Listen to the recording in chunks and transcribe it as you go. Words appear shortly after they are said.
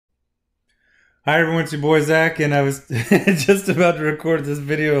Hi everyone, it's your boy Zach, and I was just about to record this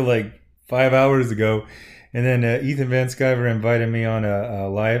video like 5 hours ago, and then Ethan Van Sciver invited me on a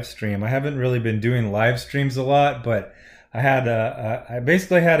live stream. I haven't really been doing live streams a lot, but I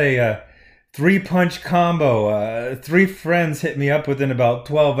basically had a three-punch combo. Three friends hit me up within about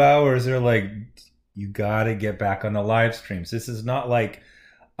 12 hours. They're like, "You gotta get back on the live streams. This is not like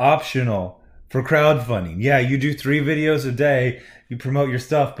optional for crowdfunding. Yeah, you do 3 videos a day, you promote your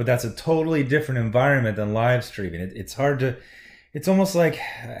stuff, but that's a totally different environment than live streaming. It's hard to, it's almost like,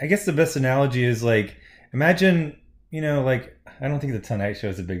 I guess the best analogy is like, imagine, like, I don't think the Tonight Show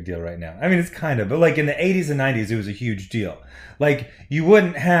is a big deal right now. I mean, it's kind of, but like in the 80s and 90s, it was a huge deal. Like, you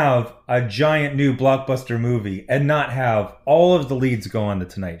wouldn't have a giant new blockbuster movie and not have all of the leads go on the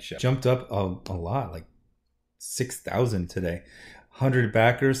Tonight Show. Jumped up a lot, like 6,000 today. 100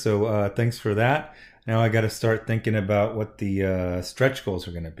 backers, so thanks for that. Now I got to start thinking about what the stretch goals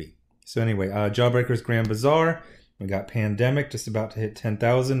are going to be. So anyway, Jawbreakers Grand Bazaar. We got Pandemic just about to hit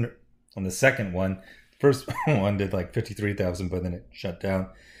 10,000 on the second one. The first one did like 53,000, but then it shut down.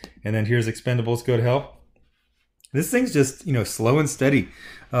 And then here's Expendables Go to Hell. This thing's just, slow and steady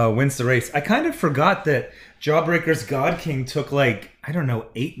wins the race. I kind of forgot that Jawbreakers God King took like, I don't know,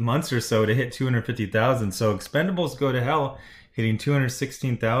 8 months or so to hit 250,000. So Expendables Go to Hell hitting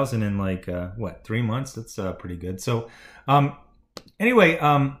 216,000 in like, 3 months? That's pretty good. So anyway,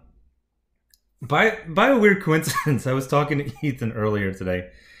 by a weird coincidence, I was talking to Ethan earlier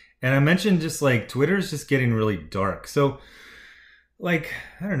today, and I mentioned just like Twitter is just getting really dark. So like,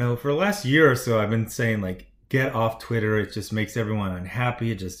 I don't know, for the last year or so, I've been saying like, get off Twitter. It just makes everyone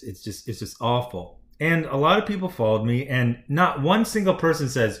unhappy. It's just awful. And a lot of people followed me, and not one single person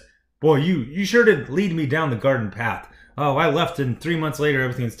says, boy, you sure did lead me down the garden path. Oh, I left and 3 months later,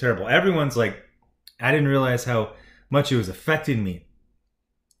 everything's terrible. Everyone's like, I didn't realize how much it was affecting me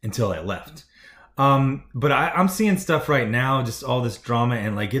until I left. But I'm seeing stuff right now, just all this drama,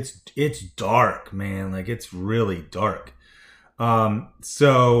 and like, it's dark, man. Like, it's really dark. I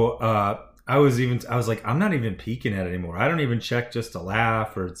was like, I'm not even peeking at it anymore. I don't even check just to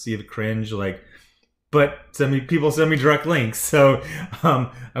laugh or see the cringe. Like, but people send me direct links. So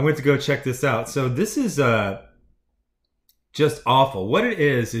I went to go check this out. So this is just awful. What it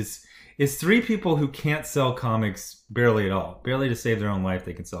is 3 people who can't sell comics barely at all. Barely to save their own life,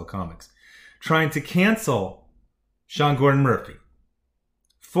 they can sell comics. Trying to cancel Sean Gordon Murphy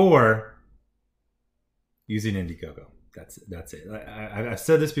for using Indiegogo. That's it. I've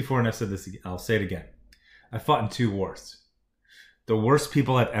said this before, and I've said this again. I'll say it again. I fought in 2 wars. The worst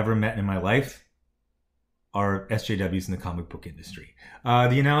people I've ever met in my life are SJWs in the comic book industry.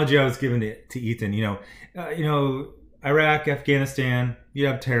 The analogy I was given to Ethan, Iraq, Afghanistan, you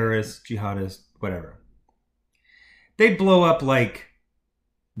have terrorists, jihadists, whatever. They'd blow up like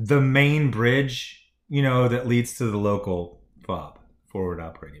the main bridge, that leads to the local FOB, forward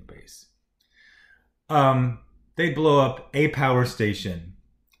operating base. They'd blow up a power station,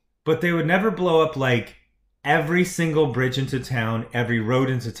 but they would never blow up like every single bridge into town, every road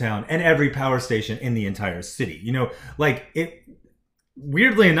into town, and every power station in the entire city.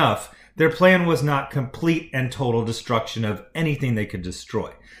 Weirdly enough, their plan was not complete and total destruction of anything they could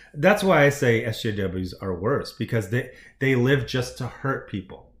destroy. That's why I say SJWs are worse, because they live just to hurt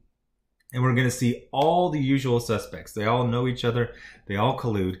people. And we're going to see all the usual suspects. They all know each other. They all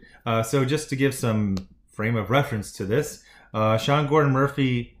collude. So just to give some frame of reference to this, Sean Gordon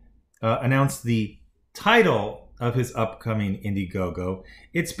Murphy announced the title of his upcoming Indiegogo.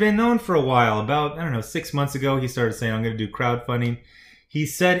 It's been known for a while. About, 6 months ago, he started saying, I'm going to do crowdfunding. He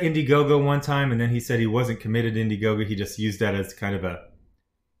said Indiegogo one time, and then he said he wasn't committed to Indiegogo. He just used that as kind of a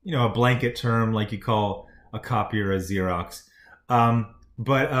blanket term, like you call a copy or a Xerox.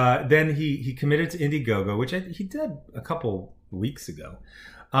 But then he committed to Indiegogo, which he did a couple weeks ago.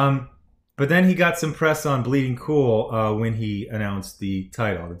 But then he got some press on Bleeding Cool when he announced the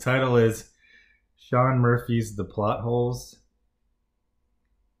title. The title is Sean Murphy's The Plot Holes.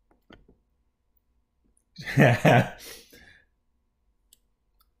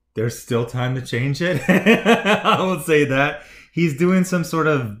 There's still time to change it. I will say that. He's doing some sort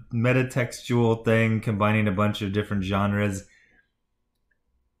of metatextual thing, combining a bunch of different genres.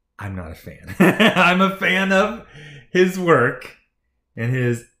 I'm not a fan. I'm a fan of his work and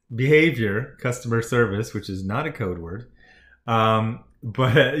his behavior, customer service, which is not a code word.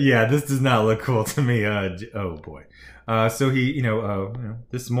 But yeah, this does not look cool to me. Oh boy. So he,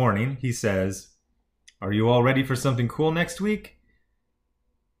 this morning he says, "Are you all ready for something cool next week?"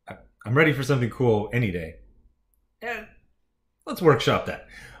 I'm ready for something cool any day. Let's workshop that.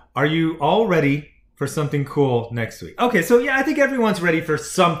 Are you all ready for something cool next week. Okay, so yeah, I think everyone's ready for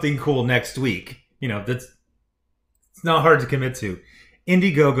something cool next week. You know, it's not hard to commit to.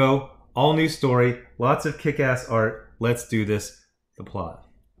 Indiegogo, all new story, lots of kick-ass art. Let's do this. The plot.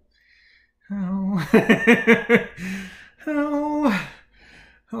 Oh. Oh.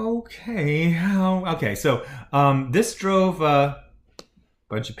 Okay. Oh. Okay. So, this drove a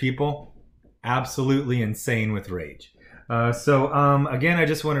bunch of people absolutely insane with rage. Again, I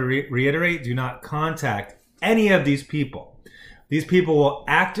just want to reiterate: do not contact any of these people. These people will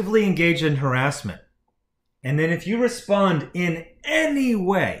actively engage in harassment, and then if you respond in any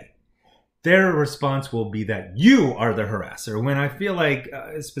way, their response will be that you are the harasser. When I feel like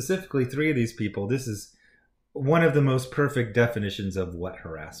specifically 3 of these people, this is one of the most perfect definitions of what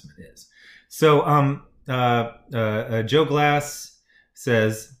harassment is. So Joe Glass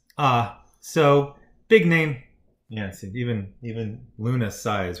says, so big name. Yeah, see, even Luna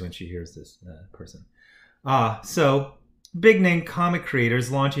sighs when she hears this person. So big name comic creators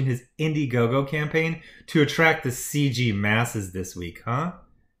launching his Indiegogo campaign to attract the CG masses this week, huh?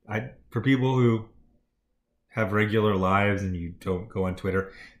 For people who have regular lives and you don't go on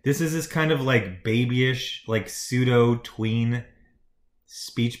Twitter, this is this kind of like babyish, like pseudo tween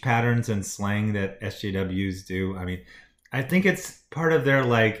speech patterns and slang that SJWs do. I mean, I think it's part of their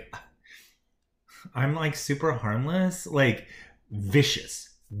like, I'm like super harmless, like vicious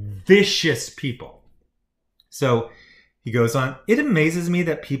people. So he goes on, it amazes me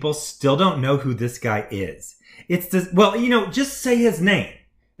that people still don't know who this guy is. It's this, well, you know, just say his name.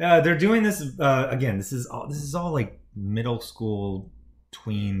 They're doing this again. This is all like middle school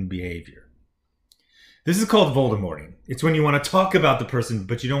tween behavior. This is called Voldemorting. It's when you want to talk about the person,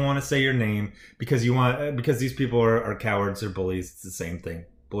 but you don't want to say your name because these people are cowards or bullies. It's the same thing.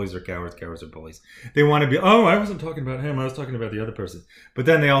 Bullies are cowards. Cowards are bullies. They want to be, oh, I wasn't talking about him. I was talking about the other person. But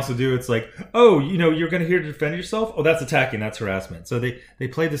then they also do. It's like, oh, you know, you're going to here to defend yourself. Oh, that's attacking. That's harassment. So they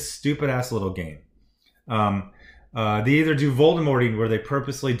play this stupid ass little game. They either do Voldemorting where they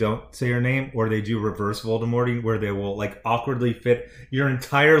purposely don't say your name, or they do reverse Voldemorting where they will like awkwardly fit your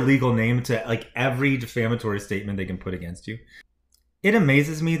entire legal name to like every defamatory statement they can put against you. It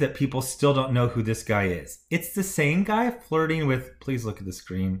amazes me that people still don't know who this guy is. It's the same guy flirting with, please look at the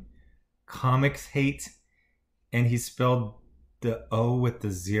screen, comics hate, and he spelled the O with the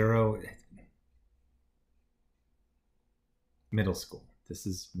 0. Middle school. This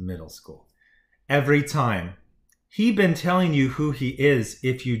is middle school. Every time. He been telling you who he is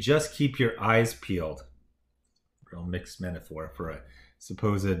if you just keep your eyes peeled. Real mixed metaphor for a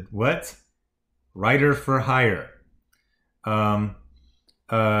supposed what? Writer for hire. Then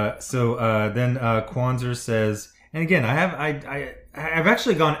Kwanzaa says, and again, I've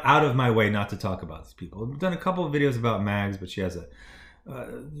actually gone out of my way not to talk about these people. I've done a couple of videos about Mags, but she has a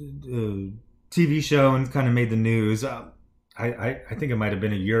TV show and kind of made the news. I think it might have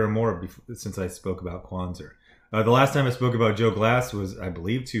been a year or more since I spoke about Kwanzaa. The last time I spoke about Joe Glass was, I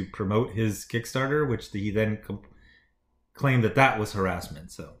believe, to promote his Kickstarter, which he then claimed that was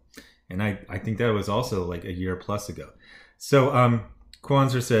harassment. So, and I think that was also like a year plus ago. So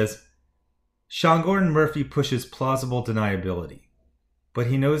Kwanzaa says, Sean Gordon Murphy pushes plausible deniability, but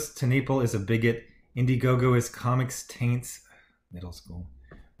he knows TNAPL is a bigot, Indiegogo is comics taints, middle school,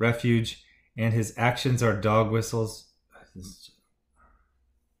 refuge, and his actions are dog whistles.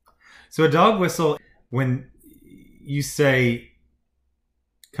 So a dog whistle, when you say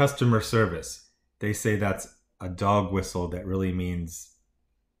customer service, they say that's a dog whistle that really means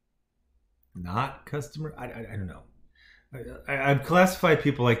not customer. I don't know. I've classified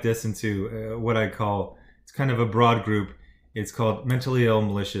people like this into what I call, it's kind of a broad group. It's called mentally ill,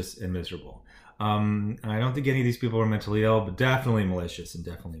 malicious, and miserable. I don't think any of these people are mentally ill, but definitely malicious and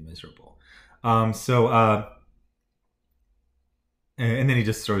definitely miserable. And then he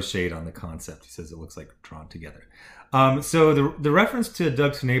just throws shade on the concept. He says it looks like drawn together. So the reference to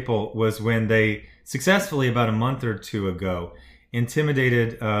Doug TNAPL was when they successfully, about a month or two ago,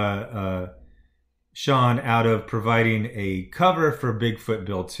 intimidated Sean out of providing a cover for Bigfoot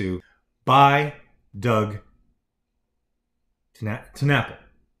Bill 2 by Doug TNAPL.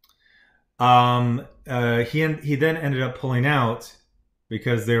 He then ended up pulling out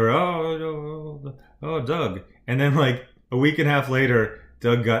because they were, oh, Doug. And then like a week and a half later,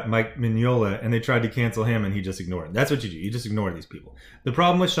 Doug got Mike Mignola, and they tried to cancel him, and he just ignored him. That's what you do. You just ignore these people. The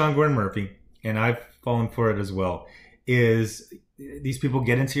problem with Sean Gordon Murphy, and I've fallen for it as well, is these people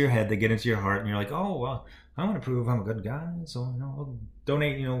get into your head, they get into your heart, and you're like, oh, well, I want to prove I'm a good guy, so I'll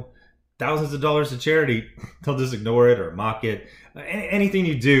donate, thousands of dollars to charity. They'll just ignore it or mock it. Anything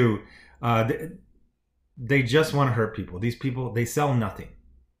you do, they just want to hurt people. These people, they sell nothing.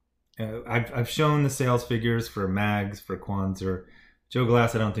 I've shown the sales figures for Mags, for Kwanzaa. Joe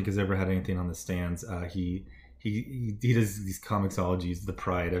Glass, I don't think has ever had anything on the stands. He does these comiXologies, The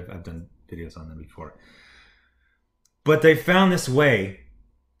Pride. I've done videos on them before. But they found this way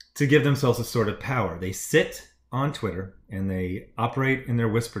to give themselves a sort of power. They sit on Twitter and they operate in their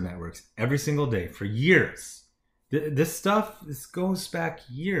whisper networks every single day for years. This goes back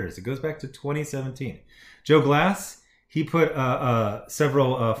years. It goes back to 2017. Joe Glass, he put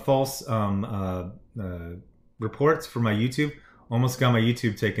several false reports for my YouTube. Almost got my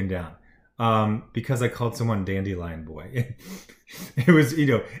YouTube taken down because I called someone Dandelion Boy. It was,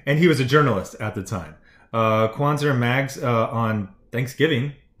 and he was a journalist at the time. Kwanzaa and Mags on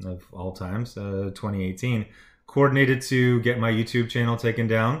Thanksgiving of all times, 2018, coordinated to get my YouTube channel taken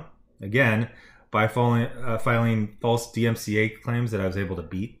down again by filing false DMCA claims that I was able to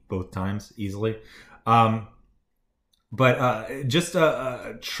beat both times easily. But just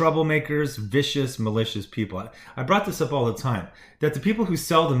troublemakers, vicious, malicious people. I brought this up all the time, that the people who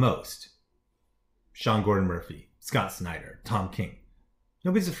sell the most, Sean Gordon Murphy, Scott Snyder, Tom King,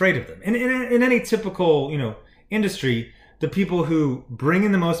 nobody's afraid of them. In any typical, industry, the people who bring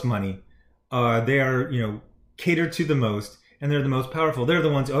in the most money, they are, catered to the most, and they're the most powerful. They're the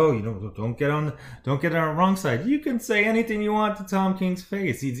ones, don't get on the wrong side. You can say anything you want to Tom King's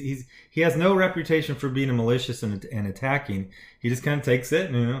face. He has no reputation for being a malicious and attacking. He just kind of takes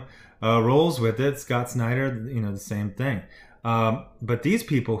it and rolls with it. Scott Snyder, the same thing. But these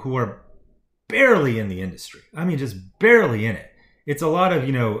people who are barely in the industry, I mean, just barely in it. It's a lot of,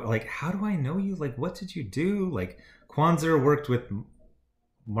 like, how do I know you? Like, what did you do? Like, Kwanzaa worked with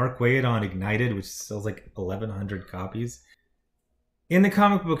Mark Waid on Ignited, which sells like 1,100 copies. In the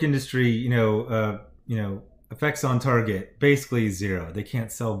comic book industry, effects on target, basically zero. They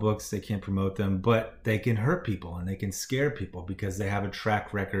can't sell books, they can't promote them, but they can hurt people and they can scare people because they have a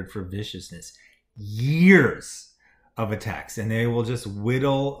track record for viciousness. Years of attacks, and they will just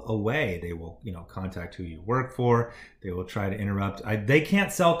whittle away. They will, contact who you work for. They will try to interrupt. They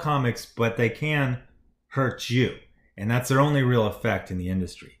can't sell comics, but they can hurt you. And that's their only real effect in the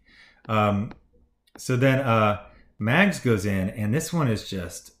industry. So then Mags goes in, and this one is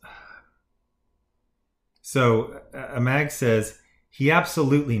just... So Mag says, he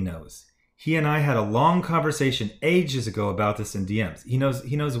absolutely knows. He and I had a long conversation ages ago about this in DMs. He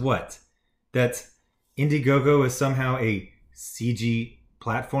knows what? That Indiegogo is somehow a CG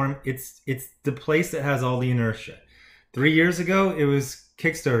platform. It's the place that has all the inertia. 3 years ago, it was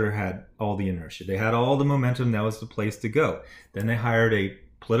Kickstarter had all the inertia. They had all the momentum. That was the place to go. Then they hired a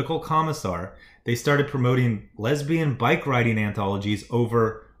political commissar. They started promoting lesbian bike riding anthologies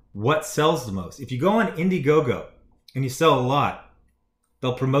over what sells the most. If you go on Indiegogo and you sell a lot,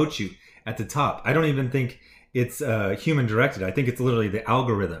 they'll promote you at the top. I don't even think it's human directed. I think it's literally the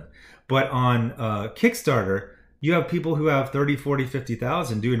algorithm. But on Kickstarter, you have people who have 30, 40,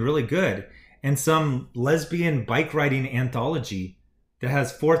 50,000 doing really good. And some lesbian bike riding anthology that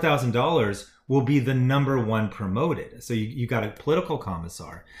has $4,000 will be the #1 promoted. So you got a political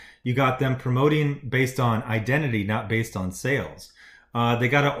commissar. You got them promoting based on identity, not based on sales. They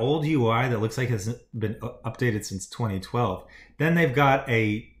got an old UI that looks like it hasn't been updated since 2012. Then they've got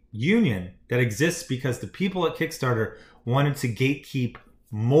a union that exists because the people at Kickstarter wanted to gatekeep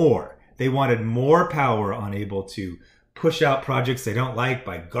more. They wanted more power on able to push out projects they don't like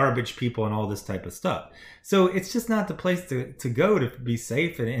by garbage people and all this type of stuff. So it's just not the place to go to be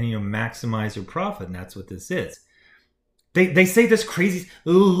safe and maximize your profit, and that's what this is. They say this crazy,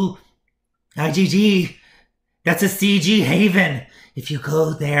 ooh, IGG, that's a CG haven. If you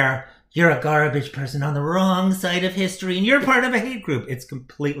go there, you're a garbage person on the wrong side of history and you're part of a hate group. It's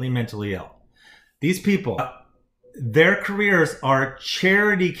completely mentally ill. These people, their careers are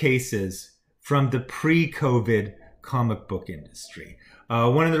charity cases from the pre-COVID comic book industry.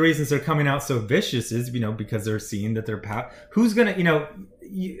 One of the reasons they're coming out so vicious is, because they're seeing that they're who's gonna,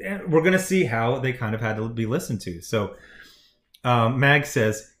 we're gonna see how they kind of had to be listened to. So Mag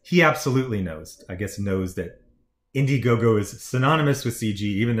says he absolutely knows. I guess knows that Indiegogo is synonymous with CG.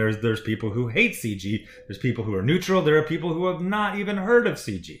 Even there's people who hate CG. There's people who are neutral. There are people who have not even heard of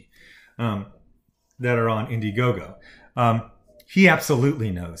CG that are on Indiegogo. He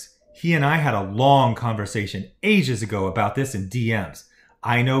absolutely knows. He and I had a long conversation ages ago about this in DMs.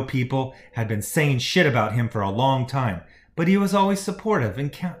 I know people had been saying shit about him for a long time, but he was always supportive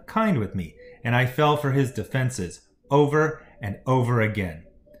and kind with me, and I fell for his defenses over and over again.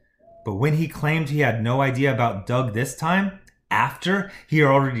 But when he claimed he had no idea about Doug this time, after he had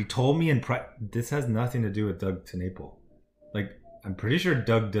already told me this has nothing to do with Doug TenNapel. Like, I'm pretty sure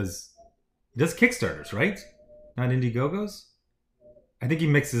Doug does Kickstarters, right? Not Indiegogos? I think he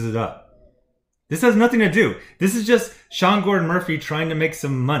mixes it up. This has nothing to do. This is just Sean Gordon Murphy trying to make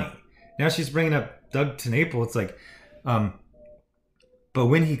some money. Now she's bringing up Doug TenNapel. It's like, but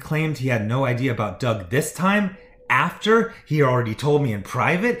when he claimed he had no idea about Doug this time, after he already told me in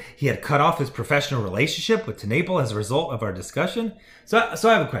private he had cut off his professional relationship with TenNapel as a result of our discussion. So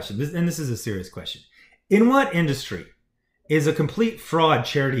I have a question, and this is a serious question. In what industry is a complete fraud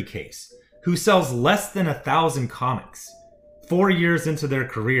charity case who sells less than 1,000 comics 4 years into their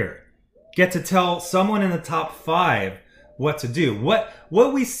career get to tell someone in the top 5 what to do? What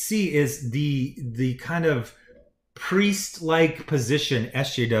we see is the kind of priest-like position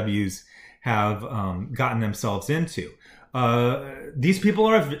SJWs have gotten themselves into. These people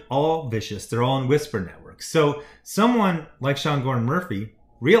are all vicious. They're all in whisper networks. So someone like Sean Gordon Murphy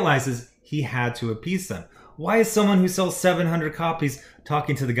realizes he had to appease them. Why is someone who sells 700 copies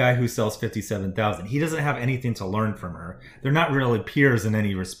talking to the guy who sells 57,000? He doesn't have anything to learn from her. They're not really peers in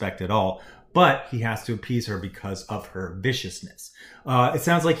any respect at all. But he has to appease her because of her viciousness. It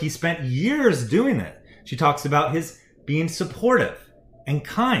sounds like he spent years doing that. She talks about his being supportive and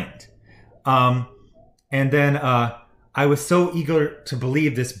kind. And then I was so eager to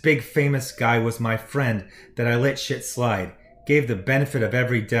believe this big famous guy was my friend that I let shit slide, gave the benefit of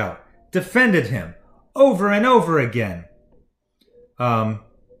every doubt, defended him over and over again. And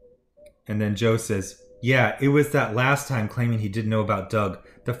then Joe says, yeah, it was that last time claiming he didn't know about Doug.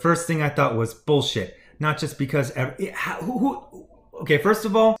 The first thing I thought was bullshit. Not just because... Okay, first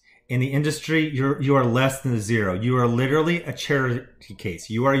of all, in the industry, you are less than 0. You are literally a charity case.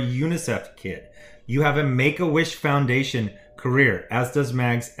 You are a UNICEF kid. You have a Make-A-Wish Foundation career, as does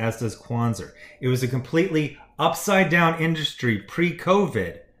Mags, as does Kwanzaa. It was a completely upside-down industry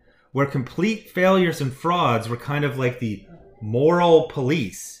pre-COVID, where complete failures and frauds were kind of like the moral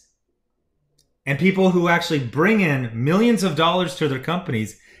police. And people who actually bring in millions of dollars to their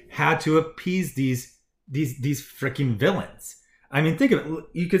companies had to appease these freaking villains. I mean, think of it.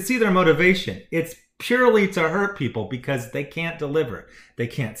 You can see their motivation. It's purely to hurt people because they can't deliver. They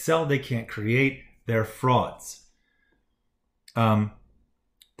can't sell. They can't create. They're frauds.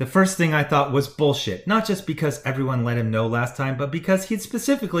 The first thing I thought was bullshit. Not just because everyone let him know last time, but because he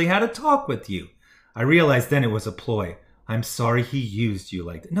specifically had a talk with you. I realized then it was a ploy. I'm sorry he used you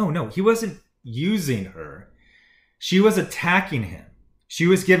like that. No, he wasn't using her. She was attacking him. She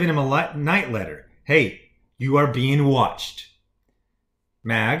was giving him a night letter. Hey, you are being watched.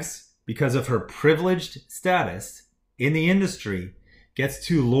 Mags, because of her privileged status in the industry, gets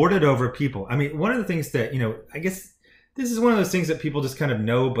to lord it over people. I mean, one of the things that, I guess this is one of those things that people just kind of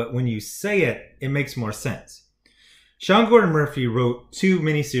know, but when you say it, it makes more sense. Sean Gordon Murphy wrote 2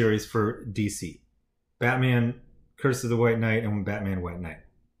 miniseries for DC. Batman, Curse of the White Knight, and Batman White Knight.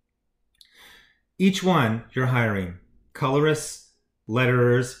 Each one, you're hiring colorists,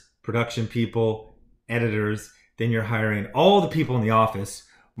 letterers, production people, editors. Then you're hiring all the people in the office,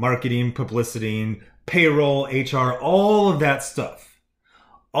 marketing, publicity, payroll, HR, all of that stuff.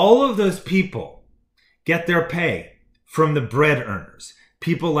 All of those people get their pay from the bread earners,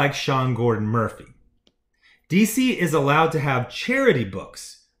 people like Sean Gordon Murphy. DC is allowed to have charity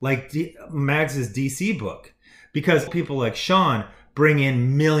books, like Mags's DC book, because people like Sean bring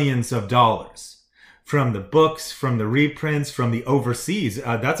in millions of dollars from the books, from the reprints, from the overseas.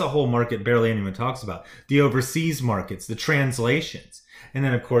 That's a whole market barely anyone talks about. The overseas markets, the translations. And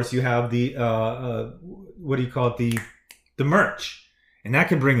then, of course, you have the, the merch. And that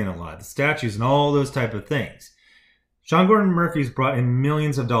can bring in a lot. The statues and all those type of things. Sean Gordon Murphy's brought in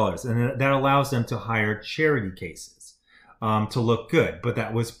millions of dollars. And that allows them to hire charity cases to look good. But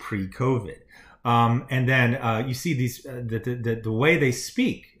that was pre-COVID. And then you see these the way they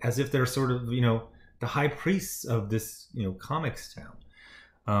speak as if they're sort of, the high priests of this, comics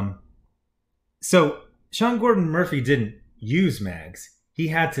town. So Sean Gordon Murphy didn't use Mags. He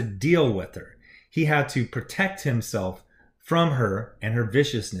had to deal with her. He had to protect himself from her and her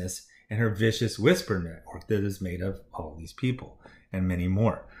viciousness and her vicious whisper network that is made of all these people and many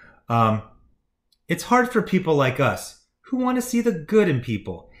more. It's hard for people like us who want to see the good in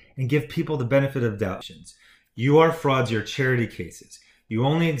people and give people the benefit of doubt. You are frauds, you're charity cases. You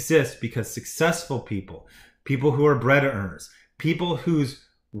only exist because successful people, people who are bread earners, people whose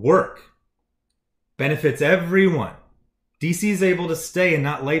work benefits everyone. DC is able to stay and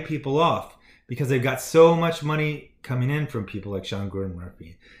not lay people off because they've got so much money coming in from people like Sean Gordon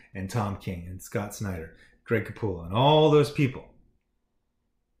Murphy and Tom King and Scott Snyder, Greg Capullo, and all those people.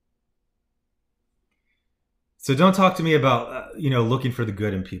 So don't talk to me about, looking for the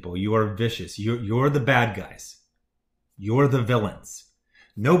good in people. You are vicious. You're the bad guys. You're the villains.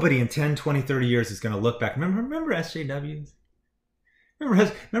 Nobody in 10, 20, 30 years is going to look back. Remember SJWs?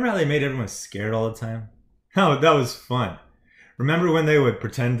 Remember how they made everyone scared all the time? Oh, that was fun. Remember when they would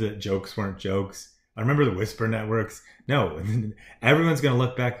pretend that jokes weren't jokes? I remember the whisper networks. No, everyone's going to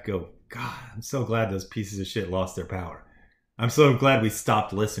look back and go, God, I'm so glad those pieces of shit lost their power. I'm so glad we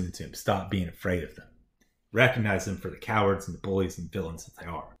stopped listening to them, stopped being afraid of them. Recognize them for the cowards and the bullies and villains that they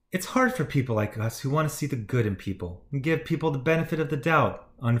are. It's hard for people like us who want to see the good in people and give people the benefit of the doubt.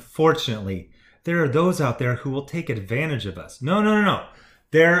 Unfortunately, there are those out there who will take advantage of us. No.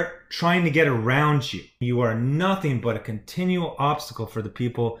 They're trying to get around you. You are nothing but a continual obstacle for the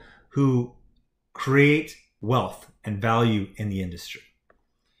people who create wealth and value in the industry.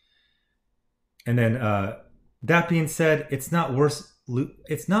 And then that being said, it's not worth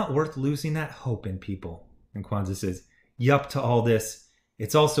losing that hope in people. And Kwanzaa says, yup to all this.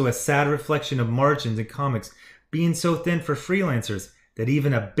 It's also a sad reflection of margins in comics being so thin for freelancers that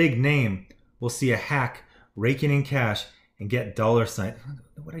even a big name will see a hack raking in cash and get dollar sign.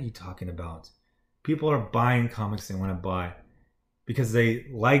 What are you talking about? People are buying comics they want to buy because they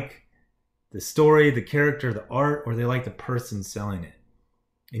like the story, the character, the art, or they like the person selling it.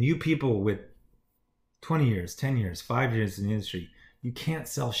 And you people with 20 years, 10 years, 5 years in the industry, you can't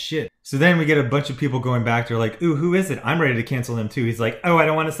sell shit. So then we get a bunch of people going back to like, ooh, who is it? I'm ready to cancel them too. He's like, oh, I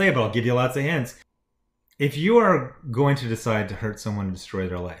don't want to say it, but I'll give you lots of hints. If you are going to decide to hurt someone and destroy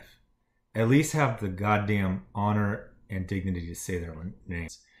their life, at least have the goddamn honor and dignity to say their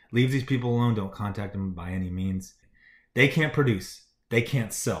names. Leave these people alone. Don't contact them by any means. They can't produce. They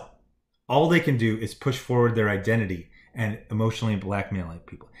can't sell. All they can do is push forward their identity and emotionally blackmail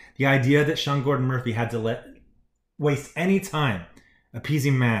people. The idea that Sean Gordon Murphy had to waste any time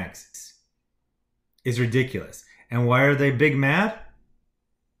appeasing mags is ridiculous. And why are they big mad?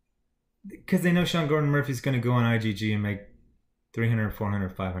 Because they know Sean Gordon Murphy's going to go on IGG and make 300,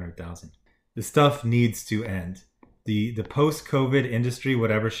 400, 500,000. The stuff needs to end. The post-COVID industry,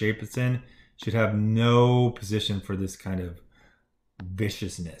 whatever shape it's in, should have no position for this kind of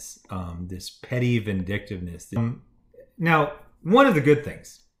viciousness, this petty vindictiveness. Now, one of the good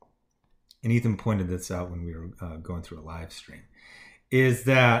things, and Ethan pointed this out when we were going through a live stream, is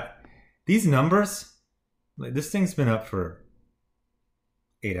that these numbers, like this thing's been up for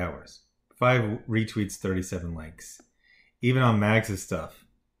 8 hours. 5 retweets, 37 likes. Even on Mags' stuff,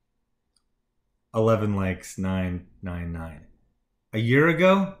 11 likes, 999. A year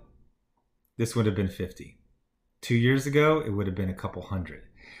ago, this would have been 50. 2 years ago, it would have been a couple hundred.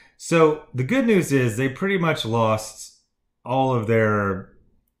 So the good news is they pretty much lost all of their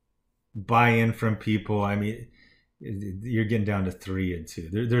buy-in from people. I mean, you're getting down to 3 and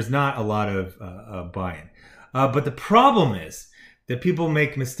 2. There's not a lot of buy-in. But the problem is that people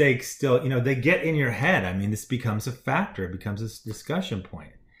make mistakes still. You know, they get in your head. I mean, this becomes a factor. It becomes a discussion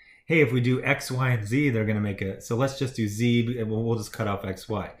point. Hey, if we do X, Y, and Z, they're going to make so let's just do Z, and we'll just cut off X,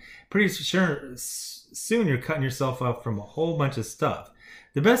 Y. Pretty sure soon you're cutting yourself off from a whole bunch of stuff.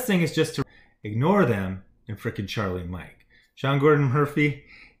 The best thing is just to ignore them and frickin' Charlie Mike. Sean Gordon Murphy,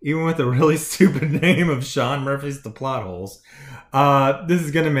 even with a really stupid name of Sean Murphy's The Plot Holes, this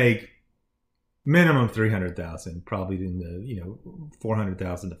is going to make minimum 300,000, probably in the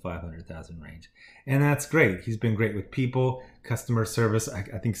 400,000 to 500,000 range, and that's great. He's been great with people, customer service. I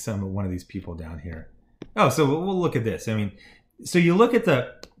think one of these people down here. Oh, so we'll look at this. I mean, so you look at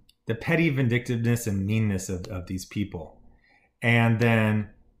the petty vindictiveness and meanness of these people, and then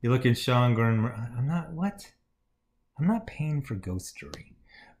you look at Sean Gordon. I'm not paying for ghostery.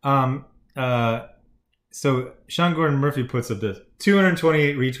 So Sean Gordon Murphy puts up this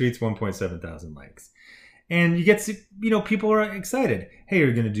 228 retweets, 1.7 thousand likes. And you get to, people are excited. Hey,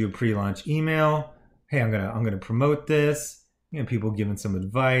 you're going to do a pre-launch email. Hey, I'm going to promote this. People giving some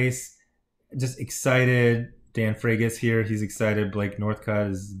advice. Just excited. Dan Fragus here. He's excited. Blake Northcott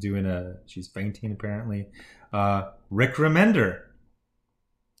is doing she's fainting apparently. Rick Remender.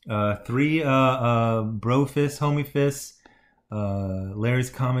 3 bro fists, homie fists. Larry's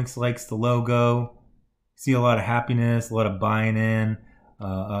Comics likes the logo. See a lot of happiness, a lot of buying in.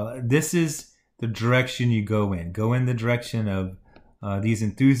 This is the direction you go in. Go in the direction of these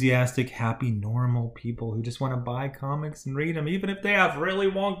enthusiastic, happy, normal people who just want to buy comics and read them, even if they have really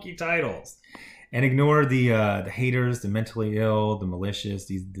wonky titles. And ignore the haters, the mentally ill, the malicious,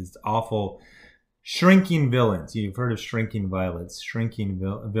 these awful shrinking villains. You've heard of shrinking violets, shrinking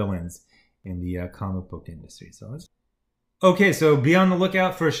villains in the comic book industry. Okay, so be on the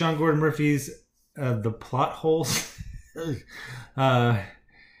lookout for Sean Gordon Murphy's The Plot Holes.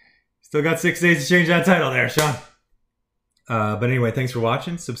 Still got 6 days to change that title there, Sean. But anyway, thanks for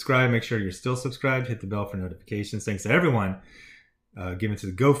watching. Subscribe. Make sure you're still subscribed. Hit the bell for notifications. Thanks to everyone giving to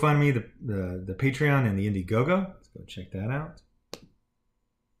the GoFundMe, the Patreon, and the Indiegogo. Let's go check that out.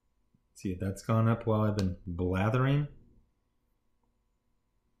 See if that's gone up while I've been blathering.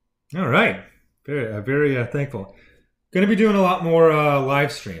 All right. Very thankful. Going to be doing a lot more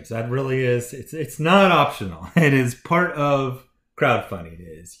live streams. That really is, it's not optional. It is part of crowdfunding. It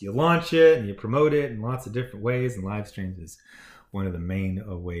is. You launch it and you promote it in lots of different ways, and live streams is one of the main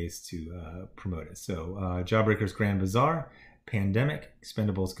ways to promote it. So Jawbreakers Grand Bazaar, Pandemic,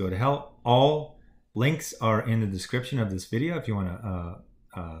 Expendables Go to Hell. All links are in the description of this video if you want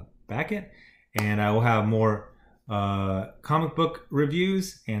to back it. And I will have more comic book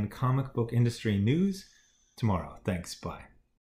reviews and comic book industry news tomorrow. Thanks. Bye.